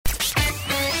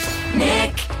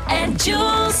and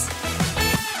Jules.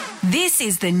 This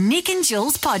is the Nick and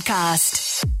Jules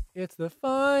podcast. It's the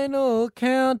final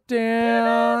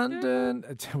countdown.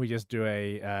 We just do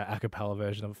a cappella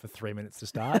version of it for 3 minutes to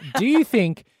start. Do you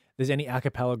think there's any a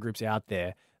cappella groups out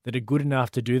there that are good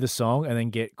enough to do the song and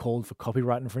then get called for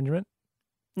copyright infringement?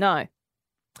 No.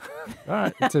 All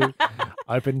right, it's an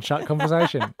open shut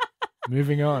conversation.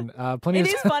 Moving on. It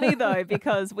is funny though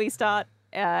because we started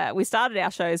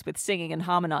our shows with singing and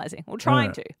harmonising. We're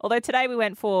trying to. Although today we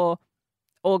went for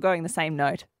all going the same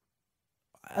note.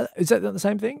 Is that not the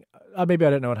same thing? Maybe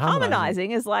I don't know what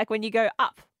harmonising is like when you go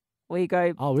up or you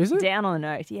go is it? down on a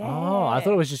note. Yeah. Oh, I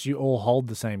thought it was just you all hold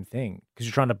the same thing because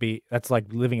you're trying to be. That's like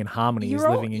living in harmony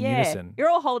living in unison. You're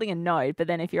all holding a note, but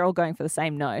then if you're all going for the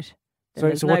same note, then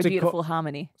there's no beautiful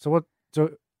harmony. So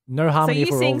no harmony.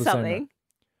 So you sing something.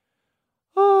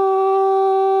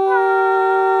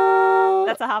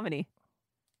 That's a harmony.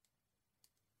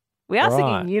 We are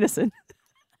singing in unison.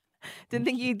 Didn't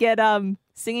think you'd get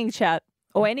singing chat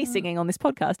or any singing on this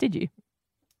podcast, did you?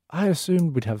 I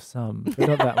assumed we'd have some, but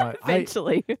not that much.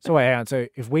 Eventually. So wait, hang on. So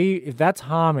if that's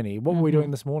harmony, what were we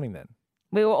doing this morning then?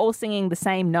 We were all singing the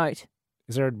same note.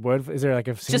 Is there a word? Is there like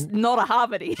a just not a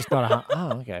harmony? Just not a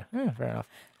Oh, okay. Yeah, fair enough.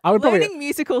 Learning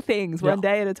musical things one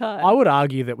day at a time. I would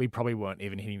argue that we probably weren't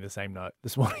even hitting the same note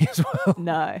this morning as well.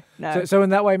 No. So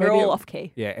in that way, maybe we're all off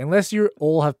key. Yeah, unless you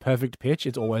all have perfect pitch,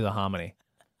 it's always a harmony.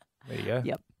 There you go.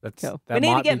 Yep. That's cool. We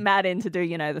need to get Matt in to do,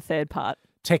 the third part.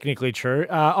 Technically true.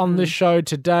 On the show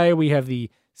today, we have the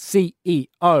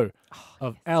CEO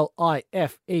of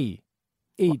LIFE.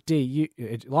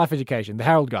 EDU, Life Education, the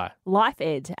Harold guy. Life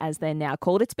Ed, as they're now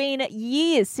called. It's been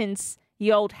years since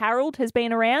the old Harold has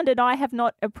been around, and I have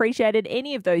not appreciated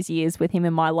any of those years with him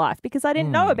in my life because I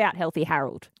didn't know about Healthy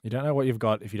Harold. You don't know what you've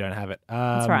got if you don't have it.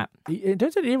 That's right. It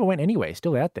turns out it never went anywhere.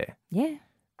 Still out there. Yeah.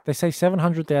 They say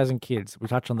 700,000 kids. We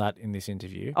touched on that in this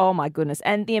interview. Oh, my goodness.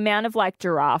 And the amount of,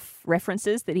 giraffe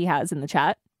references that he has in the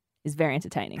chat is very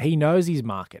entertaining. He knows his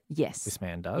market. Yes. This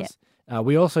man does. Yep.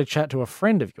 We also chat to a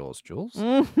friend of yours, Jules.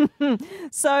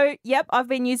 So, I've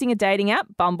been using a dating app,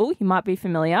 Bumble, you might be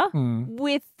familiar,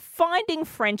 with finding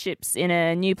friendships in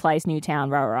a new place, new town,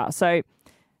 rah, rah, rah. So,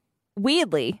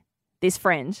 weirdly, this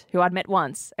friend, who I'd met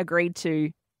once, agreed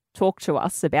to talk to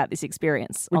us about this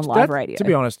experience on live radio. To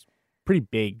be honest, pretty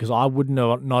big because I would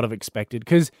not have expected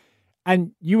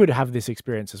and you would have this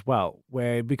experience as well,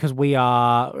 where because we're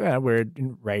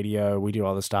in radio, we do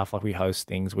other stuff, like we host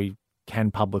things, we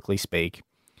can publicly speak.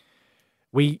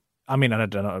 I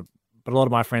don't know, but a lot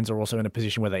of my friends are also in a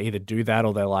position where they either do that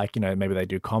or they're like, maybe they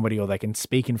do comedy or they can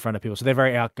speak in front of people. So they're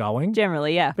very outgoing.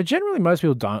 Generally, yeah. But generally, most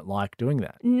people don't like doing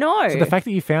that. No. So the fact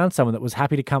that you found someone that was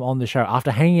happy to come on the show after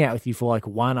hanging out with you for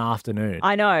one afternoon.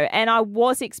 I know. And I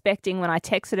was expecting when I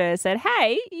texted her, said,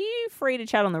 hey, are you free to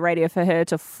chat on the radio, for her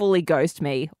to fully ghost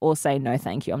me or say, no,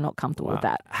 thank you, I'm not comfortable with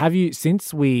that. Have you,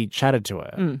 since we chatted to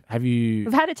her,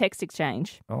 We've had a text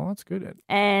exchange. Oh, that's good.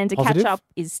 And a catch-up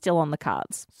is still on the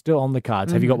cards. Still on the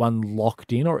cards. Have you got one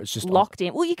locked in or it's just locked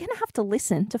in? Well, you're going to have to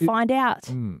listen to find out.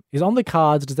 Is on the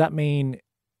cards, does that mean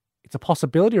it's a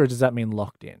possibility or does that mean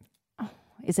locked in? Oh,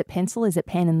 is it pencil? Is it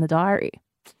pen in the diary?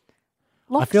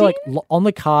 Locked I feel in? like on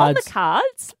the cards. On the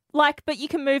cards? But you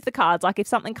can move the cards. If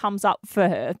something comes up for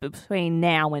her between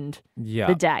now and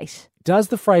the date. Does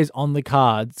the phrase on the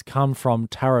cards come from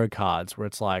tarot cards where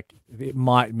it's like, it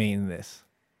might mean this?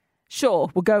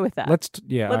 Sure, we'll go with that. Let's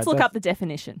look up the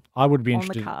definition. I would be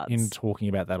interested in talking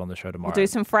about that on the show tomorrow. We'll do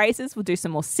some phrases. We'll do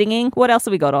some more singing. What else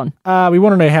have we got on? We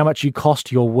want to know how much you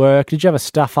cost your work. Did you have a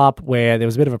stuff up where there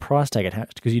was a bit of a price tag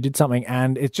attached because you did something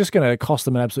and it's just going to cost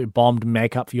them an absolute bomb to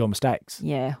make up for your mistakes?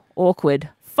 Yeah, awkward.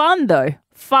 Fun, though.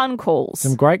 Fun calls.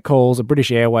 Some great calls. A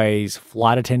British Airways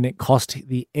flight attendant cost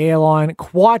the airline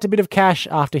quite a bit of cash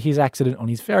after his accident on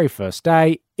his very first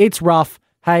day. It's rough.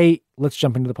 Hey, let's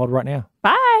jump into the pod right now.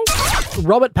 Bye.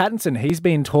 Robert Pattinson, he's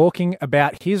been talking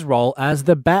about his role as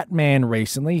the Batman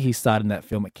recently. He starred in that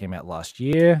film that came out last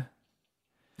year.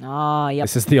 Oh, yep.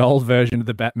 This is the old version of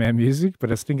the Batman music,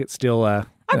 but I think it's still... I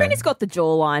reckon he's got the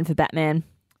jawline for Batman.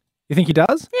 You think he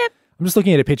does? Yep. I'm just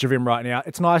looking at a picture of him right now.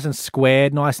 It's nice and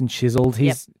squared, nice and chiseled.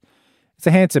 It's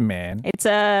a handsome man. It's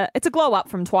a glow up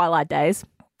from Twilight days.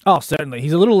 Oh, certainly.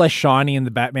 He's a little less shiny in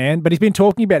the Batman, but he's been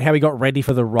talking about how he got ready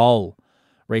for the role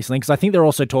recently, because I think they're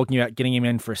also talking about getting him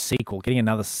in for a sequel, getting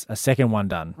a second one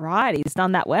done. Right, he's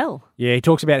done that well. Yeah, he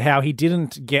talks about how he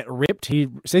didn't get ripped. He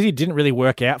says he didn't really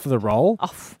work out for the role.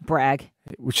 Oh, brag.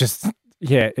 Which is,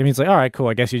 I mean, it's like, all right, cool.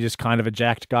 I guess you're just kind of a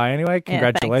jacked guy anyway.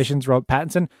 Congratulations, Rob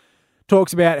Pattinson.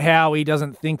 Talks about how he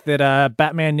doesn't think that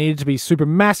Batman needed to be super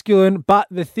masculine, but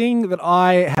the thing that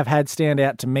I have had stand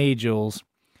out to me, Jules,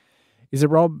 is that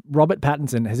Robert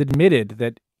Pattinson has admitted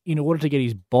that in order to get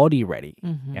his body ready,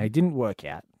 he didn't work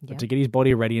out, but to get his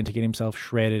body ready and to get himself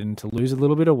shredded and to lose a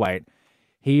little bit of weight,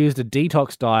 he used a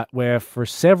detox diet where for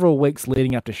several weeks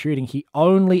leading up to shooting, he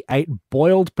only ate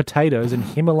boiled potatoes and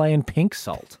Himalayan pink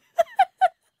salt.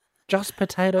 Just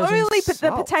potatoes and salt.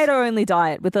 The potato-only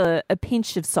diet with a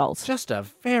pinch of salt.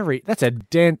 That's a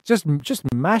dense,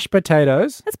 just mashed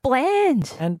potatoes. That's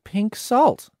bland. And pink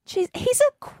salt. Jeez, he's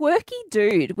a quirky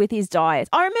dude with his diet.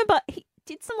 I remember he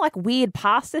did some like weird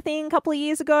pasta thing a couple of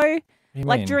years ago.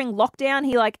 Like during lockdown,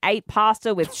 he like ate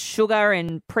pasta with sugar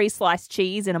and pre-sliced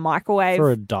cheese in a microwave.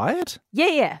 For a diet?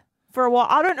 Yeah. For a while.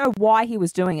 I don't know why he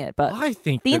was doing it, but I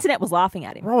think the internet was laughing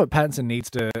at him. Robert Pattinson needs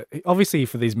to, obviously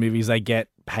for these movies, they get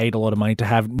paid a lot of money to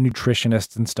have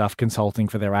nutritionists and stuff consulting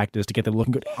for their actors to get them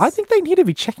looking good. Yes. I think they need to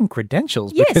be checking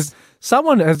credentials because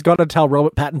someone has got to tell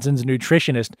Robert Pattinson's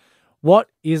nutritionist what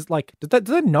is like, do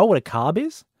they know what a carb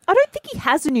is? I don't think he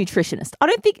has a nutritionist. I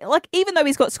don't think, like, even though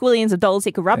he's got squillions of dollars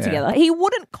he could rub together, he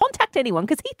wouldn't contact anyone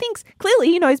because he thinks clearly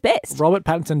he knows best. Robert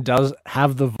Pattinson does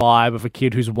have the vibe of a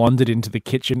kid who's wandered into the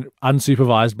kitchen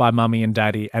unsupervised by mummy and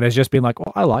daddy and has just been like,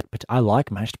 I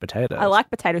like mashed potatoes. I like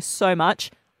potatoes so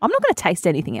much. I'm not going to taste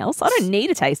anything else. I don't need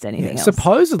to taste anything else.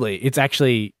 Supposedly, it's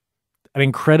actually an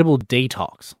incredible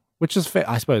detox, which is fair,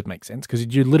 I suppose makes sense because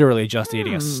you're literally just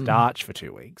eating a starch for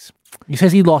 2 weeks. He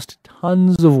says he lost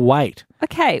tons of weight.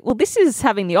 Okay, well, this is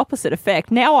having the opposite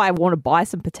effect. Now I want to buy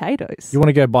some potatoes. You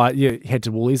want to go head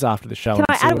to Woolies after the show. Can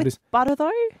I add it with butter,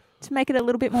 though, to make it a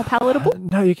little bit more palatable?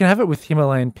 No, you can have it with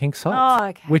Himalayan pink salt. Oh,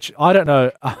 okay. Which I don't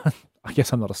know. I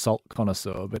guess I'm not a salt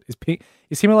connoisseur, but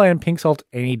is Himalayan pink salt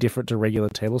any different to regular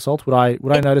table salt? Would I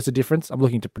notice a difference? I'm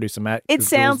looking to produce a mat. It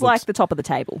sounds like the top of the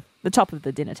table, the top of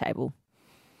the dinner table.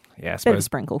 Yeah, I Bit suppose of a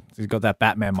sprinkle. He's got that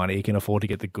Batman money. He can afford to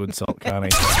get the good salt, can't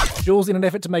he? Jules, in an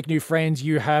effort to make new friends,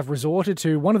 you have resorted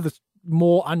to one of the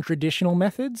more untraditional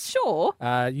methods. Sure.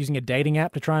 Using a dating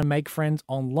app to try and make friends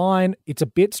online. It's a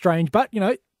bit strange, but,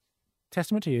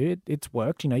 testament to you, it's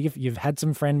worked. You've had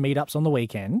some friend meetups on the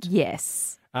weekend.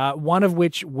 Yes. One of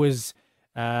which was,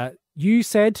 you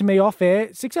said to me off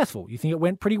air, successful. You think it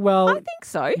went pretty well? I think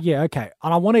so. Yeah, okay.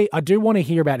 And I do want to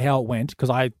hear about how it went because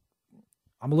I'm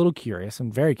a little curious.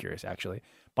 I'm very curious, actually.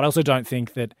 But I also don't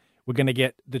think that we're going to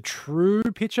get the true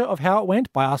picture of how it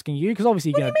went by asking you because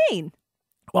obviously What do you mean?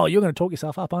 Well, you're going to talk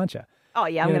yourself up, aren't you? Oh,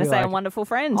 yeah, I'm going to say I'm a wonderful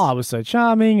friend. I was so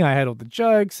charming. I had all the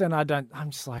jokes and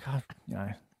I'm just like,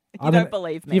 you don't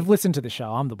believe me. You've listened to the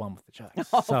show. I'm the one with the jokes.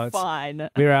 Oh, so fine.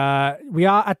 We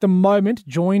are at the moment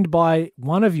joined by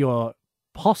one of your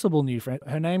possible new friends.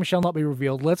 Her name shall not be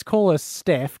revealed. Let's call her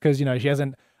Steph because, she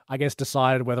hasn't, I guess,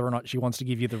 decided whether or not she wants to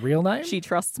give you the real name. She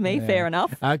trusts me. Yeah. Fair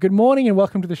enough. Good morning and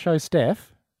welcome to the show,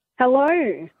 Steph.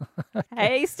 Hello.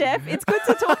 Hey, Steph. It's good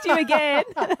to talk to you again.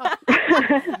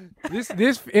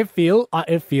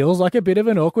 It feels like a bit of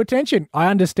an awkward tension. I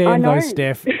understand though,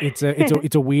 Steph. It's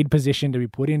a weird position to be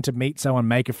put in to meet someone,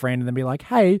 make a friend, and then be like,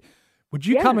 "Hey, would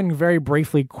you come and very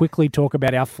briefly, quickly talk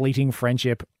about our fleeting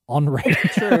friendship on radio?"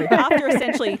 True. After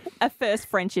essentially a first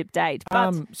friendship date.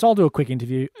 But... so I'll do a quick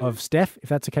interview of Steph, if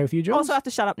that's okay with you, Jules. Also, I have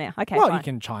to shut up now. Okay. Well, fine. You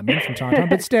can chime in from time to time.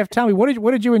 But Steph, tell me, what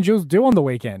did you and Jules do on the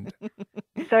weekend?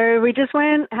 So we just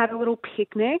had a little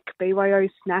picnic, BYO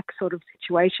snack sort of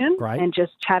situation, and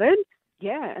just chatted.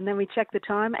 Yeah, and then we checked the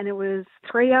time, and it was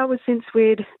 3 hours since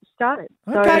we'd started.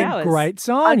 Okay, so great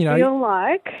sign. I feel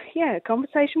like,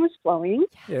 conversation was flowing.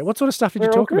 Yeah, what sort of stuff did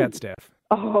you talk about, Steph?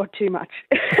 Oh, too much.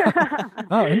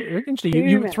 Oh, interesting.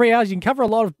 You 3 hours, you can cover a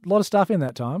lot of stuff in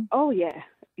that time. Oh, yeah.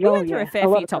 We went through a fair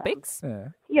few topics.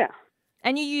 Yeah.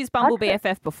 And you used Bumble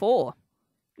BFF before.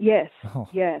 Yes,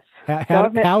 yes.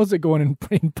 How's it going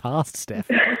in past, Steph?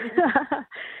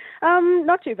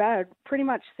 Not too bad. Pretty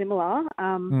much similar.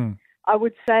 I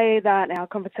would say that our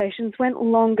conversations went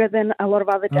longer than a lot of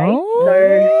other dates. So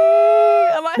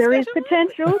there is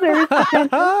potential. There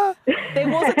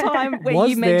was a time where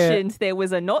you mentioned there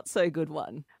was a not so good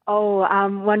one. Oh,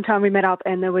 one time we met up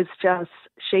and there was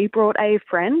she brought a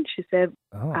friend. She said,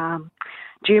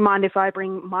 do you mind if I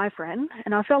bring my friend?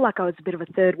 And I felt like I was a bit of a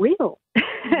third wheel.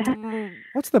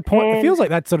 What's the point? It feels like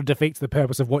that sort of defeats the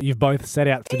purpose of what you've both set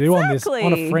out to do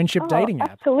on a friendship dating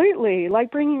app. Absolutely, like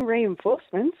bringing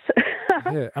reinforcements.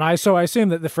 Yeah, and I assume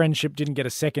that the friendship didn't get a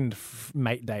second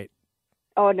mate date.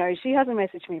 Oh no, she hasn't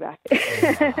messaged me back.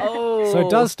 So it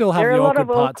does still have the awkward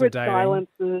parts of dating.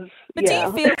 Silences. But do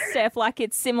you feel, Steph, like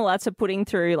it's similar to putting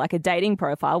through like a dating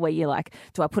profile where you're like,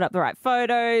 do I put up the right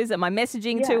photos? Am I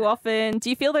messaging too often? Do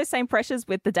you feel those same pressures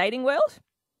with the dating world?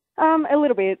 A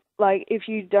little bit. Like if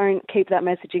you don't keep that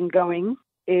messaging going,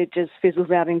 it just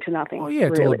fizzles out into nothing. Oh, yeah,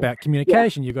 it's all about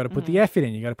communication. You've got to put the effort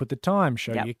in. You've got to put the time,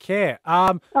 show you care.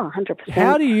 100%.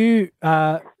 How do you...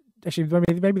 actually,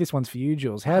 maybe this one's for you,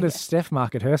 Jules. How does Steph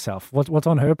market herself? What's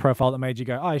on her profile that made you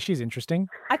go, oh, she's interesting?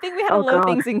 I think we had a lot of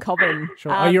things in common.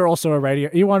 Sure. You're also a radio...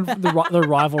 You're one of the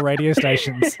rival radio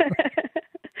stations.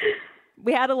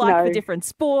 We had a like for different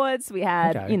sports. We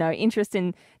had, interest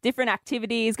in different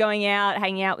activities, going out,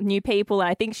 hanging out with new people. And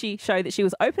I think she showed that she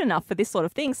was open enough for this sort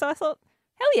of thing. So I thought,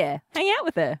 hell yeah, hang out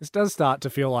with her. This does start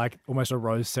to feel like almost a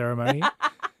rose ceremony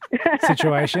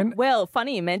situation. Well,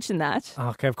 funny you mentioned that.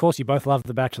 Okay, of course you both love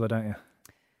The Bachelor, don't you?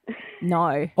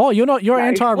 No. Oh, you're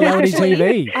anti-reality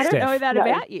TV, I don't Steph. know that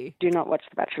about you. Do not watch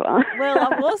The Bachelor. Well,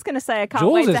 I was going to say I can't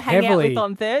Jules wait to is hang out heavily- with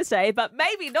on Thursday, but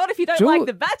maybe not if you don't like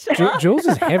The Bachelor. Jules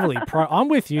is heavily pro. I'm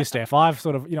with you, Steph. I've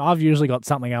sort of, I've usually got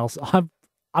something else. I've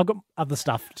got other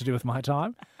stuff to do with my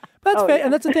time. But that's fair,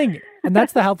 and that's the thing. And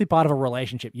that's the healthy part of a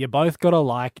relationship. You both got to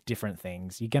like different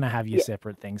things. You're going to have your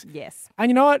separate things. Yes. And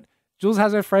you know what? Jules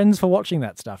has her friends for watching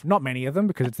that stuff. Not many of them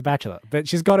because it's The Bachelor, but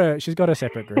she's got a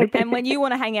separate group. And when you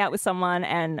want to hang out with someone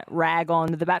and rag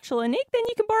on The Bachelor, Nick, then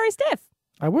you can borrow Steph.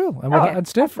 I will. And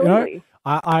Steph, absolutely.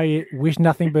 I wish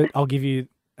nothing but I'll give you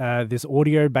this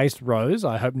audio-based rose.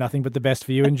 I hope nothing but the best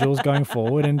for you and Jules going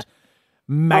forward. And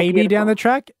maybe down the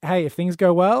track, hey, if things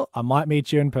go well, I might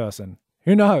meet you in person.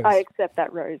 Who knows? I accept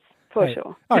that rose for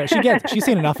sure. All right, she's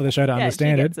seen enough of the show to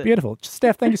understand she it. gets it. Beautiful.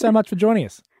 Steph, thank you so much for joining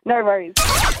us. No worries.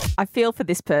 I feel for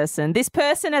this person. This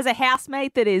person has a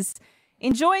housemate that is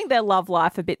enjoying their love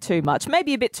life a bit too much,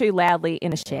 maybe a bit too loudly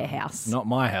in a share house. Not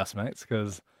my housemates,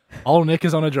 because old Nick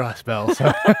is on a dry spell.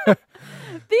 So.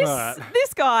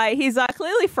 This guy, he's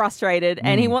clearly frustrated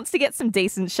and he wants to get some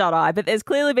decent shut-eye, but there's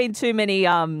clearly been too many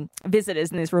visitors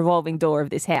in this revolving door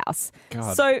of this house.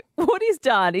 God. So what he's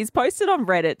done, he's posted on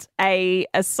Reddit a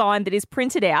sign that is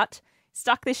printed out,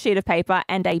 stuck this sheet of paper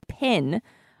and a pen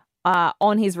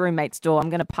on his roommate's door. I'm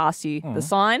going to pass you the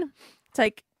sign.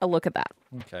 Take a look at that.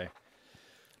 Okay.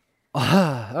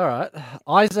 All right.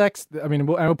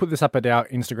 We'll put this up at our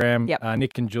Instagram. Yep.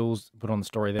 Nick and Jules put on the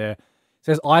story there. It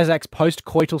says Isaac's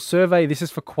post-coital survey. This is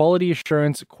for quality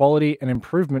assurance, quality and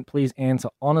improvement. Please answer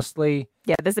honestly.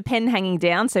 Yeah, there's a pen hanging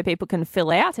down so people can fill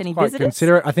out any Quite visitors.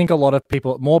 considerate. I think a lot of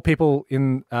people, more people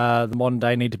in the modern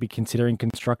day need to be considering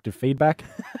constructive feedback.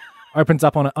 Opens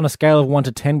up on a scale of 1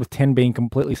 to 10, with 10 being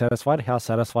completely satisfied. How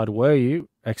satisfied were you?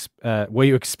 Were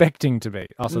you expecting to be?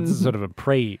 Oh, so this is sort of a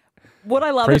What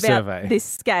I love pre-survey. about this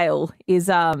scale is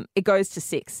it goes to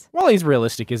 6. Well, he's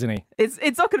realistic, isn't he?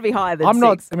 It's not going to be higher than I'm 6.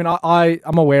 not. I mean,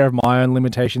 I'm aware of my own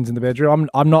limitations in the bedroom.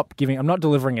 I'm not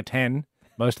delivering a 10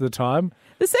 most of the time.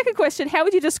 The second question, how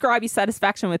would you describe your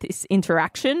satisfaction with this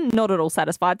interaction? Not at all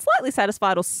satisfied, slightly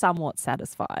satisfied, or somewhat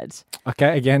satisfied?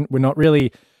 Okay, again, we're not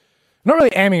really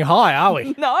aiming high, are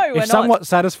we? No, we're not. If somewhat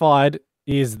satisfied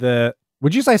is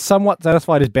would you say somewhat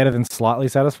satisfied is better than slightly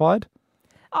satisfied?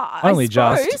 Only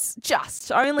just.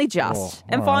 Only just. Oh,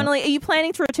 And all finally, are you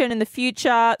planning to return in the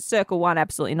future? Circle 1,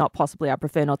 absolutely not. Possibly, I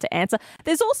prefer not to answer.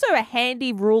 There's also a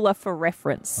handy ruler for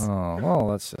reference. Oh, well,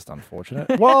 that's just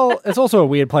unfortunate. Well, it's also a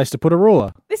weird place to put a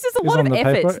ruler. This is a lot on of the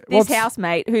effort. paper. This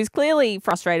housemate, who's clearly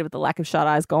frustrated with the lack of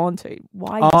shut-eye, has gone to.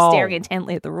 Why are you staring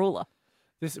intently at the ruler?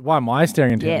 Why am I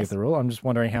staring intently Yes. at the ruler? I'm just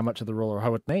wondering how much of the ruler I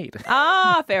would need.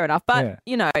 Fair enough. But,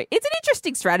 Yeah. it's an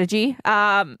interesting strategy.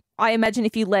 I imagine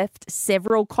if you left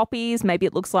several copies, maybe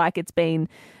it looks like it's been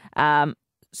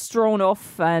strawn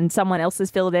off and someone else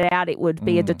has filled it out, it would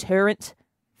be a deterrent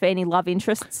for any love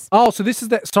interests. Oh, so this is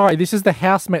the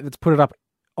housemate that's put it up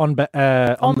on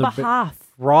behalf.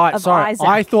 Right, of sorry. Isaac.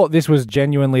 I thought this was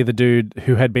genuinely the dude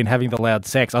who had been having the loud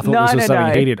sex. I thought this was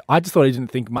something he did. I just thought he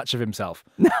didn't think much of himself.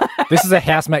 This is a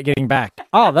housemate getting back.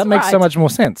 Oh, that makes so much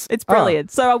more sense. It's brilliant.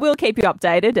 So I will keep you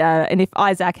updated. And if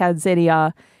Isaac has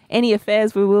any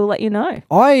affairs, we will let you know.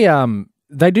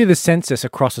 They do the census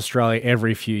across Australia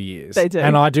every few years. They do.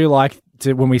 And I do like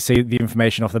to, when we see the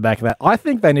information off the back of that, I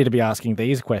think they need to be asking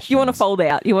these questions. You want to fold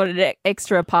out. You want an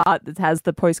extra part that has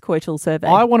the post-coital survey.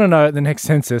 I want to know at the next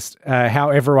census how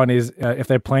everyone is, if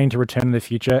they're planning to return in the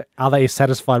future, are they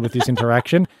satisfied with this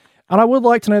interaction? And I would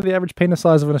like to know the average penis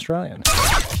size of an Australian.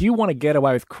 If you want to get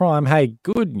away with crime, hey,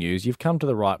 good news, you've come to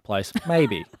the right place.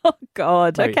 Maybe. Oh,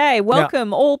 God. Maybe. Okay,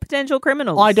 welcome all potential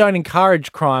criminals. I don't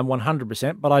encourage crime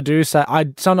 100%, but I do say,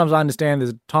 sometimes I understand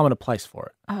there's a time and a place for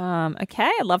it. Okay,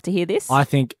 I'd love to hear this. I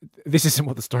think this isn't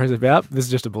what the story's about. This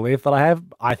is just a belief that I have.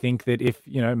 I think that if,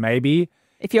 maybe...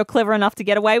 If you're clever enough to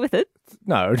get away with it.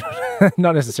 No,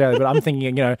 not necessarily, but I'm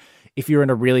thinking, if you're in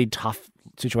a really tough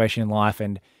situation in life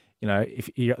and, if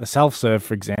you're at the self-serve,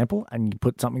 for example, and you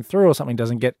put something through or something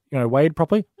doesn't get, weighed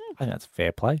properly, I think that's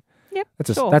fair play. Yep.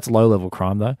 That's low-level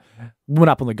crime, though. Woman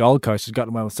up on the Gold Coast has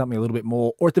gotten away with something a little bit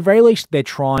more, or at the very least, they're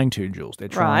trying to, Jules. They're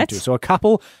trying to. So a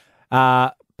couple,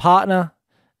 partner,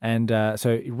 and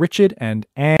so Richard and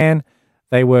Anne,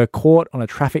 they were caught on a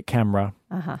traffic camera.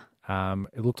 Uh-huh.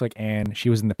 It looked like Anne, she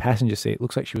was in the passenger seat. It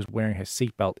looks like she was wearing her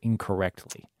seatbelt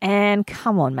incorrectly. And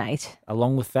come on, mate.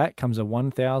 Along with that comes a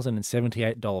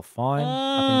 $1,078 fine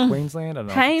up in Queensland. I don't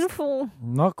know, Painful.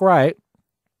 not great,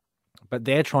 but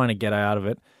they're trying to get out of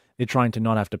it. They're trying to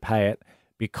not have to pay it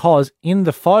because in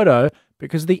the photo,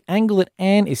 because the angle that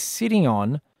Anne is sitting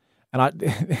on,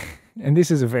 and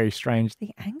this is a very strange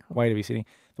way to be sitting,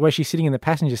 the way she's sitting in the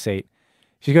passenger seat,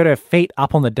 she's got her feet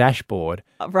up on the dashboard,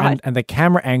 and the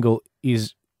camera angle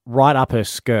is right up her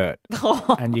skirt,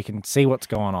 and you can see what's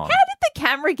going on. How did the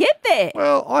camera get there?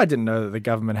 Well, I didn't know that the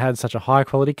government had such a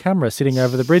high-quality camera sitting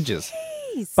over the bridges.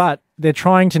 But they're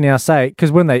trying to now say,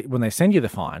 because when they send you the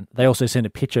fine, they also send a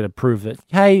picture to prove that,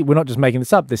 hey, we're not just making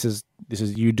this up. This is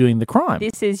you doing the crime.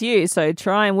 This is you, so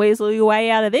try and weasel your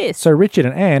way out of this. So Richard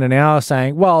and Anne are now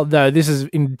saying, well, no, this is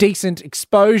indecent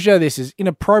exposure. This is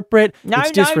inappropriate.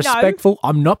 It's disrespectful. No.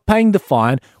 I'm not paying the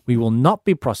fine. We will not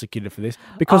be prosecuted for this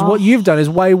because what you've done is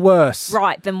way worse.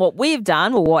 Right, than what we've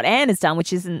done or what Anne has done,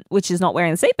 which is not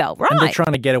wearing the seatbelt. Right. And they're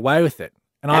trying to get away with it.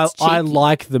 And I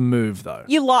like the move, though.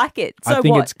 You like it. So I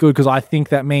think it's good because I think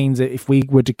that means that if we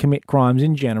were to commit crimes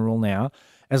in general now,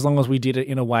 as long as we did it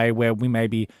in a way where we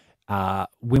maybe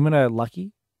women are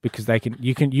lucky because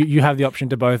you have the option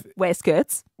to both wear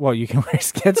skirts. Well, you can wear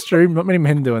skirts. True, not many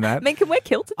men doing that. Men can wear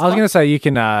kilts. I was going to say you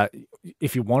can,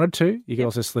 if you wanted to, you can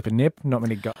also slip a nip. Not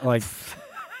many like.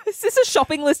 Is this a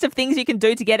shopping list of things you can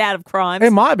do to get out of crimes?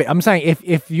 It might be. I'm saying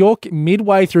if you're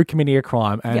midway through committing a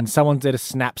crime and someone's there to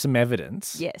snap some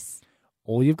evidence, yes,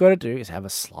 all you've got to do is have a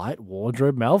slight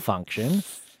wardrobe malfunction,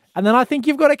 and then I think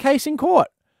you've got a case in court.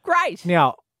 Great.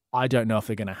 Now, I don't know if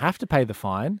they're going to have to pay the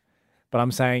fine, but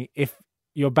I'm saying if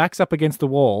your back's up against the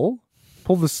wall,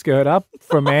 pull the skirt up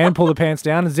for a man, pull the pants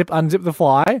down and unzip the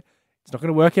fly. It's not going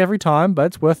to work every time, but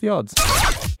it's worth the odds.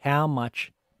 How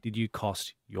much did you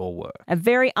cost your work? A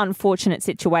very unfortunate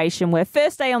situation where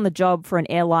first day on the job for an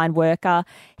airline worker,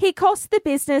 he cost the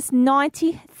business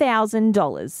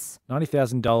 $90,000.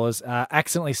 $90,000.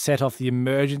 Accidentally set off the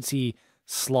emergency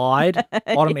slide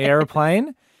on an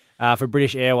airplane for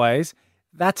British Airways.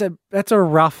 That's a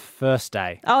rough first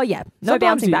day. Oh, yeah. No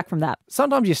bouncing back from that.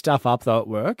 Sometimes you stuff up, though, at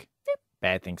work. Yep.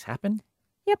 Bad things happen.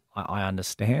 Yep. I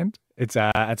understand. It's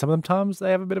and some of them times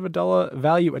they have a bit of a dollar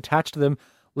value attached to them.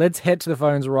 Let's head to the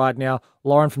phones right now.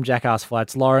 Lauren from Jackass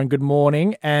Flats. Lauren, good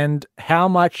morning. And how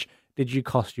much did you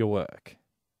cost your work?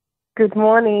 Good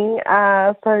morning.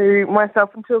 So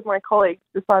myself and two of my colleagues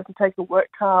decided to take a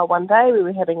work car one day. We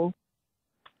were heading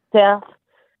south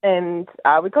and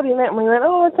we got in it and we went,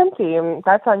 oh, it's empty. And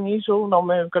that's unusual.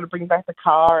 Normally we've got to bring back the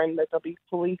car and they'll be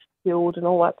fully filled and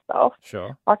all that stuff.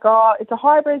 Sure. Like, oh, it's a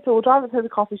hybrid, so we'll drive it to the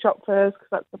coffee shop first because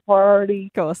that's the priority.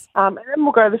 Of course. And then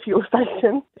we'll go to the fuel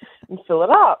station and fill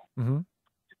it up. Mm-hmm.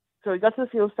 So we got to the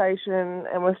fuel station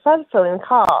and we started filling the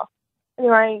car.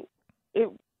 Anyway,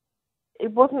 it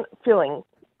wasn't filling.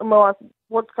 And we're like,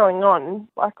 what's going on?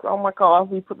 Like, oh my God,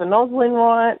 we put the nozzle in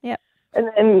right. Yep. And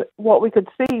then what we could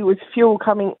see was fuel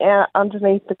coming out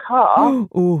underneath the car.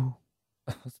 Ooh.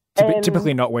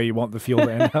 Typically not where you want the fuel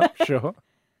to end up, sure.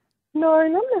 No,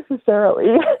 not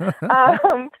necessarily.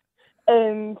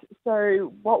 And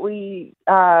so what we're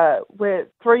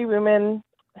three women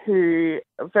who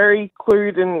are very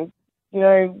clued and, you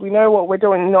know, we know what we're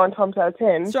doing 9 times out of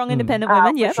 10. Strong, independent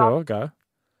women, yeah. Sure, go.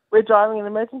 We're driving an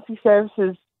emergency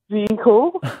services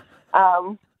vehicle.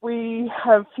 We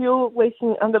have fuel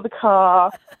leaking under the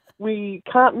car. We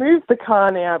can't move the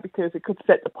car now because it could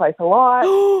set the place alight.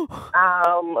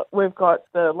 We've got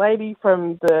the lady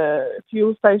from the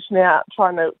fuel station out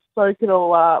trying to soak it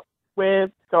all up.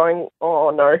 We're going,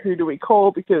 oh no, who do we call?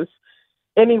 Because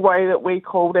any way that we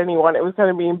called anyone, it was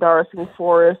going to be embarrassing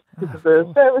for us because of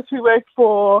the service we worked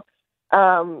for.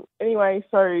 Anyway,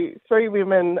 so 3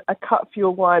 women, a cut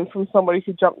fuel line from somebody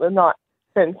who jumped the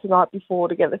fence the night before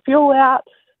to get the fuel out,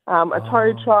 a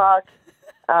tow truck,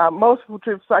 multiple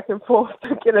trips back and forth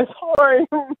to get us home.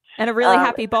 And a really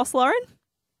happy boss, Lauren?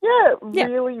 Yeah,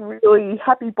 really, really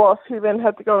happy boss who then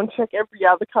had to go and check every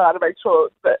other car to make sure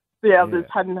that the others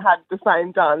hadn't had the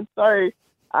same done. So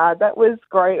that was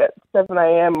great at 7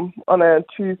 a.m. on a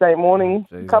Tuesday morning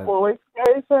a couple of weeks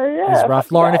ago. So, yeah. It's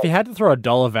rough. Lauren, if you had to throw a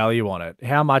dollar value on it,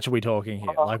 how much are we talking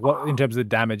here? Like what in terms of the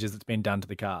damages that's been done to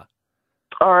the car?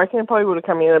 I reckon it probably would have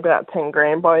come in about 10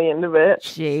 grand by the end of it.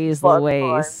 Jeez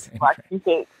Louise. Like you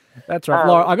think. That's right.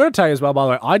 Laura, I got to tell you as well, by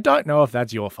the way, I don't know if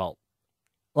that's your fault.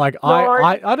 Like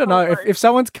I don't know if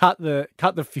someone's cut the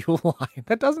fuel line,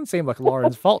 that doesn't seem like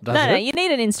Lauren's fault, does it? No, you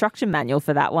need an instruction manual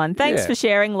for that one. Thanks for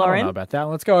sharing, I Lauren. don't know about that.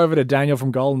 Let's go over to Daniel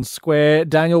from Golden Square.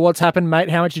 Daniel, what's happened, mate?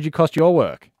 How much did you cost your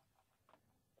work?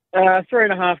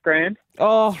 $3,500.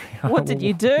 Oh, what did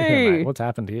you do? Yeah, mate, what's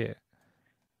happened here?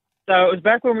 So it was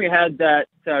back when we had that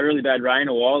really bad rain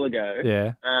a while ago.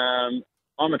 Yeah.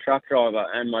 I'm a truck driver,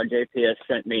 and my GPS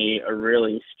sent me a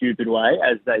really stupid way,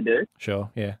 as they do. Sure,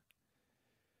 yeah.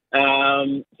 So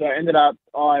I ended up,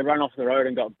 I ran off the road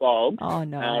and got bogged. Oh,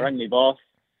 no. I rang my boss.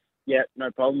 Yep,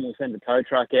 no problem. We'll send a tow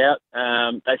truck out.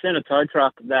 They sent a tow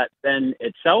truck that then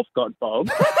itself got bogged.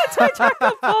 Tow truck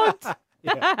got bogged.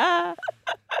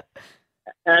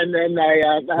 And then they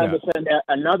had to send out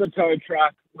another tow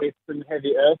truck with some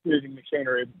heavy earth-moving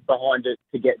machinery behind it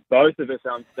to get both of us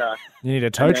unstuck. You need a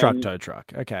tow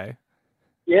truck. Okay.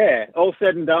 Yeah, all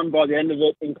said and done by the end of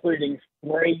it, including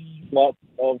 3 lots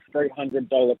of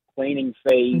 $300 cleaning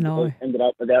fees. No. It ended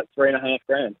up about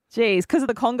 $3,500. Jeez, because of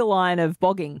the conga line of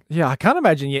bogging. Yeah, I can't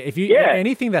imagine. If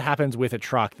anything that happens with a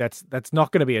truck, that's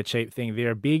not going to be a cheap thing.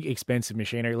 They're a big, expensive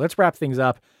machinery. Let's wrap things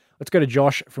up. Let's go to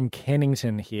Josh from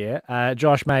Kennington here.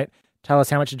 Josh, mate, tell us,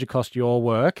 how much did you cost your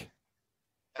work?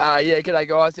 G'day,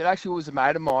 guys. It actually was a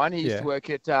mate of mine. He used to work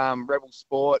at Rebel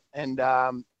Sport, and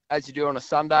as you do on a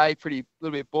Sunday, a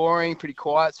little bit boring, pretty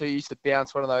quiet. So he used to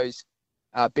bounce one of those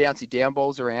bouncy down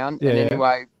balls around.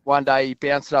 Anyway, one day he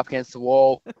bounced it up against the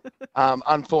wall.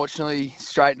 Unfortunately,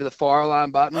 straight into the fire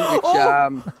alarm button,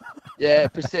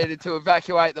 which proceeded to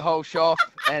evacuate the whole shop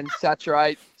and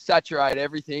saturate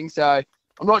everything. So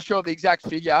I'm not sure of the exact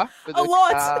figure. But a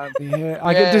lot.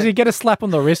 Does he get a slap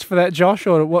on the wrist for that, Josh?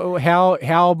 Or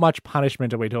how much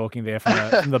punishment are we talking there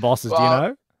from the bosses? Do you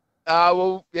know?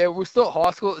 We're still at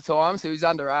high school at the time, so he was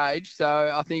underage.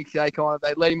 So I think they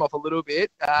let him off a little bit.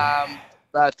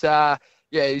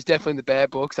 He's definitely in the bad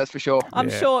books, that's for sure. I'm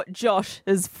sure Josh,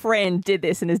 his friend, did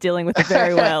this and is dealing with it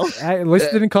very well. Hey, at least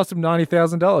it didn't cost him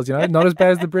 $90,000, Not as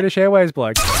bad as the British Airways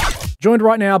bloke. Joined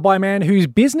right now by a man whose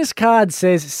business card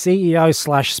says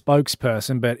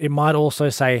CEO/spokesperson, but it might also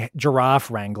say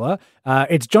giraffe wrangler.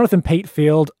 It's Jonathan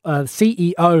Peatfield,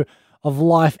 CEO of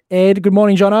Life Ed. Good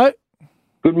morning, Jono.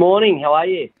 Good morning. How are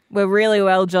you? We're really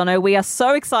well, Jono. We are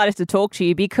so excited to talk to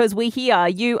you because we hear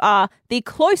you are the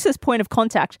closest point of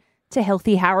contact to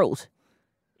Healthy Harold.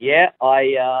 Yeah,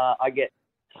 I get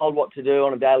told what to do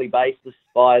on a daily basis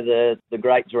by the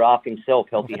great giraffe himself,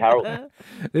 Healthy Harold.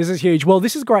 This is huge. Well,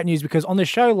 this is great news because on the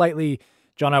show lately,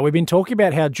 Jono, we've been talking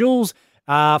about how Jules,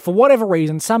 for whatever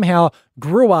reason, somehow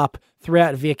grew up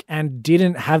throughout Vic and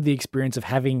didn't have the experience of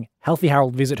having Healthy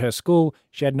Harold visit her school.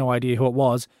 She had no idea who it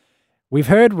was. We've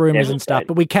heard rumours and stuff,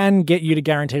 but we can get you to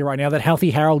guarantee right now that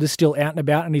Healthy Harold is still out and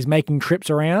about and he's making trips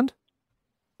around?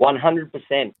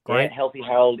 100%. Yeah, Healthy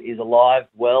Harold is alive,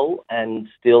 well, and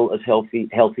still as healthy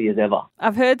as ever.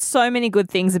 I've heard so many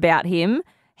good things about him.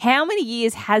 How many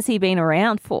years has he been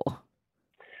around for?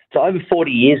 So over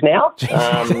 40 years now.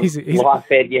 Life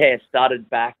Ed, started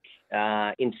back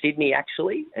in Sydney,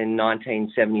 actually, in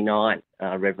 1979.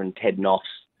 Reverend Ted Noffs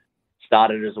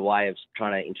started as a way of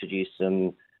trying to introduce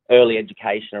some early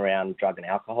education around drug and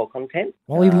alcohol content.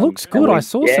 Well, he looks good. I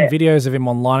saw some videos of him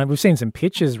online. We've seen some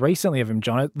pictures recently of him,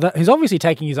 John. He's obviously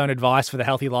taking his own advice for the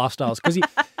healthy lifestyles because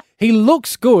he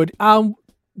looks good. And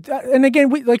again,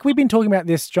 we've been talking about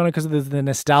this, John, because of the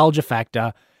nostalgia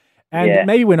factor. And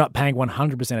maybe we're not paying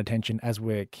 100% attention as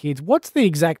we're kids. What's the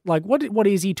exact, what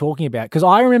is he talking about? Because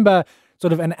I remember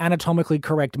sort of an anatomically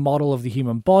correct model of the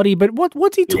human body, but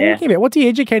what's he talking about? What's he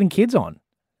educating kids on?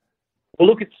 Well,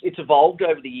 look, it's evolved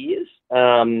over the years,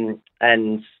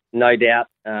 and no doubt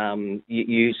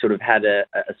you sort of had a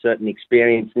certain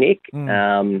experience, Nick,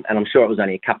 and I'm sure it was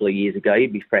only a couple of years ago.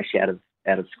 You'd be fresh out of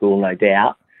school, no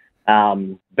doubt.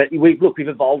 But we've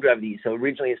evolved over the years. So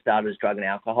originally it started as drug and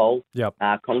alcohol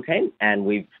content, and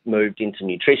we've moved into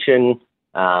nutrition,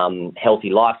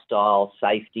 healthy lifestyle,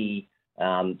 safety.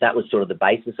 That was sort of the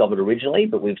basis of it originally,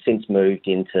 but we've since moved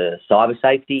into cyber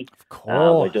safety. Of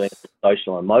course. We're doing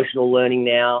social and emotional learning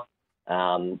now.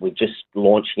 We're just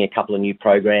launching a couple of new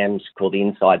programs called The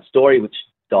Inside Story, which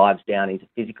dives down into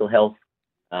physical health.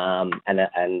 And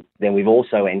then we've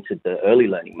also entered the early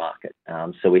learning market.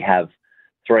 So we have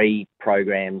 3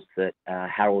 programs that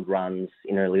Harold runs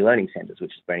in early learning centres,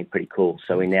 which has been pretty cool.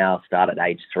 So we now start at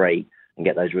age 3 and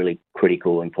get those really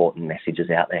critical, important messages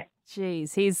out there.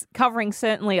 Jeez, he's covering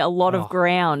certainly a lot of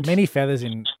ground. Many feathers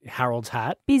in Harold's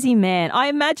hat. Busy man. I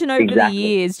imagine over the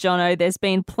years, Jono, there's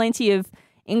been plenty of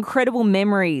incredible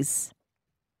memories.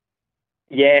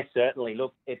 Yeah, certainly.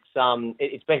 Look, it's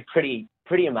been pretty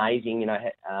amazing.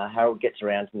 Harold gets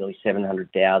around to nearly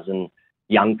 700,000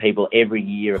 young people every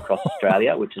year across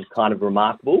Australia, which is kind of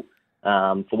remarkable.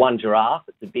 For one giraffe,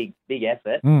 it's a big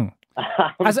effort.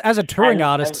 As a touring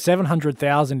artist,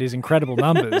 700,000 is incredible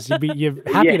numbers. You're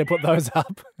happy to put those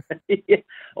up. Yeah,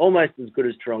 almost as good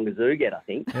as Taronga Zoo get, I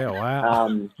think. Yeah, wow.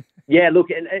 Look,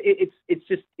 and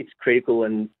it's critical,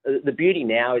 and the beauty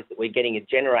now is that we're getting a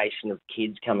generation of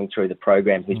kids coming through the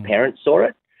program whose parents saw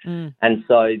it, and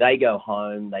so they go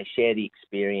home, they share the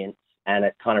experience, and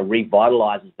it kind of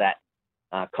revitalises that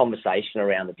conversation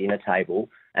around the dinner table,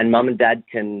 and mum and dad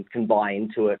can buy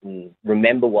into it and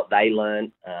remember what they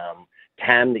learned.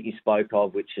 TAM that you spoke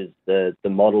of, which is the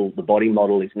body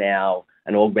model, is now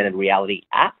an augmented reality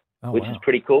app, which is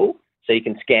pretty cool. So you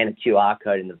can scan a QR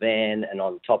code in the van, and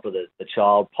on top of the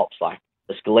child pops like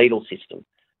the skeletal system,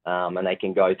 and they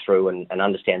can go through and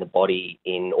understand the body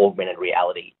in augmented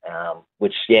reality,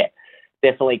 which,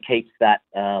 definitely keeps that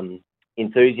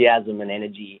enthusiasm and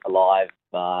energy alive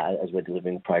as we're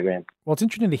delivering the program. Well, it's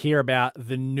interesting to hear about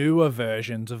the newer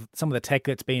versions of some of the tech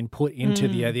that's being put into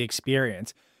the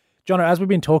experience. Jono, as we've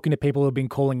been talking to people who've been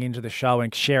calling into the show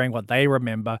and sharing what they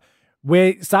remember,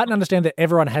 we're starting to understand that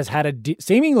everyone has had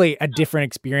seemingly a different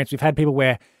experience. We've had people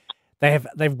where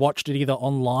they've watched it either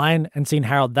online and seen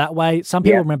Harold that way. Some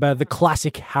people remember the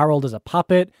classic Harold as a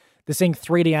puppet. They're seeing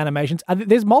 3D animations.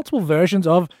 There's multiple versions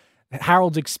of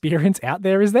Harold's experience out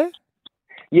there, is there?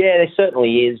 Yeah, there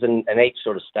certainly is, and each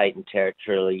sort of state and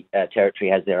territory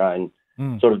has their own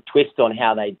sort of twist on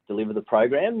how they deliver the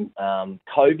program.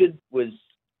 COVID was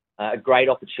a great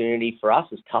opportunity for us,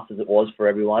 as tough as it was for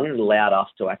everyone. It allowed us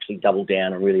to actually double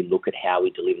down and really look at how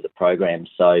we deliver the program.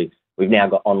 So we've now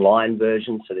got online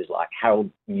versions. So there's like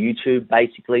Harold YouTube,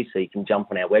 basically. So you can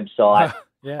jump on our website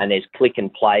and there's click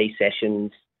and play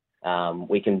sessions.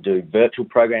 We can do virtual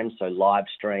programs, so live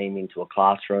stream into a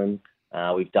classroom.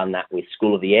 We've done that with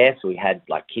School of the Air. So we had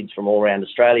like kids from all around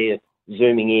Australia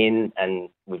zooming in, and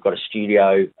we've got a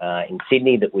studio in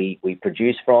Sydney that we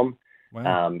produce from.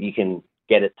 Wow. You can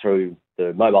get it through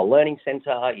the Mobile Learning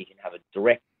Centre. You can have a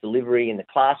direct delivery in the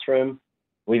classroom.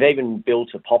 We've even built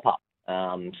a pop-up.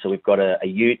 So we've got a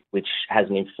ute which has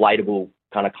an inflatable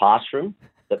kind of classroom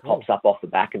that pops up off the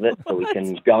back of it, so we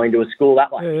can go into a school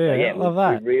that way.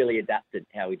 We've really adapted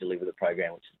how we deliver the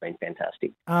program, which has been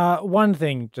fantastic. One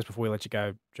thing, just before we let you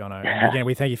go, Jono, and again,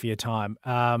 we thank you for your time.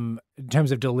 In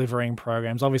terms of delivering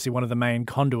programs, obviously one of the main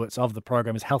conduits of the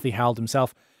program is Healthy Harold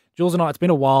himself. Jules and I, it's been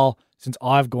a while since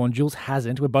I've gone. Jules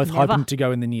hasn't. We're both hoping to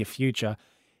go in the near future.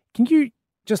 Can you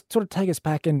just sort of take us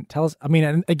back and tell us, I mean,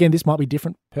 and again, this might be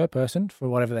different per person for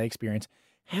whatever they experience.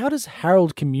 How does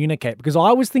Harold communicate? Because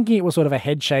I was thinking it was sort of a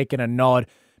head shake and a nod,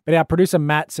 but our producer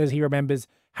Matt says he remembers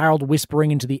Harold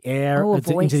whispering into the air,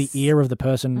 into the ear of the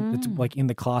person that's like in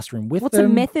the classroom with them. What's a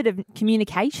method of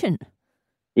communication?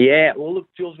 Yeah, well, look,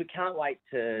 Jules, we can't wait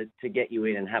to get you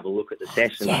in and have a look at the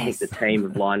session. Yes. I think the team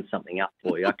have lined something up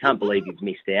for you. I can't believe you've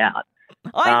missed out.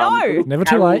 I know. Never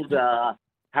too late.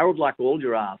 Harold, like all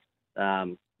giraffes,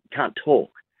 can't talk.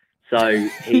 So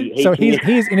he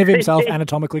is in of himself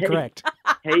anatomically correct.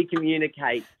 He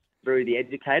communicates through the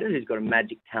educator, who's got a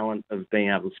magic talent of being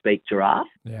able to speak giraffe.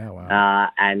 Yeah, wow.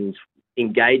 And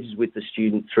engages with the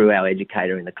student through our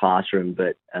educator in the classroom.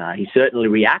 But he certainly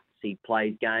reacts. He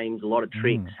plays games, a lot of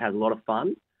tricks, has a lot of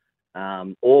fun,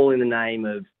 all in the name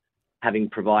of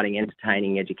providing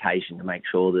entertaining education to make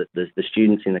sure that the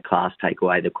students in the class take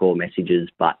away the core messages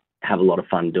but have a lot of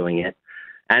fun doing it.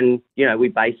 And, you know, we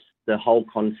base the whole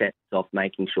concept off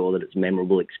making sure that it's a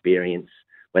memorable experience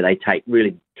where they take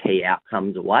really key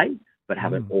outcomes away but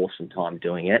have an awesome time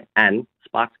doing it and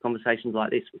sparks conversations like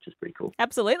this, which is pretty cool.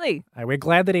 Absolutely. We're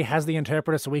glad that he has the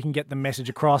interpreter so we can get the message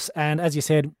across. And as you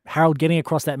said, Harold getting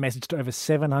across that message to over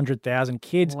 700,000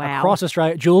 kids across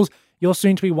Australia. Jules, you're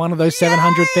soon to be one of those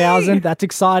 700,000. That's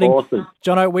exciting. Awesome.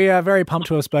 Jono, we are very pumped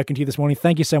to have spoken to you this morning.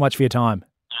 Thank you so much for your time.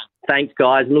 Thanks,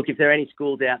 guys. Look, if there are any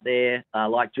schools out there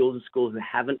like Jules' schools that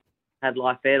haven't had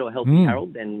Life Ed or Healthy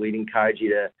Harold, then we'd encourage you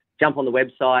to jump on the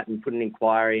website and put an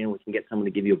inquiry and we can get someone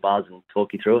to give you a buzz and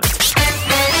talk you through it.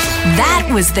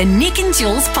 That was the Nick and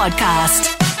Jules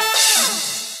podcast.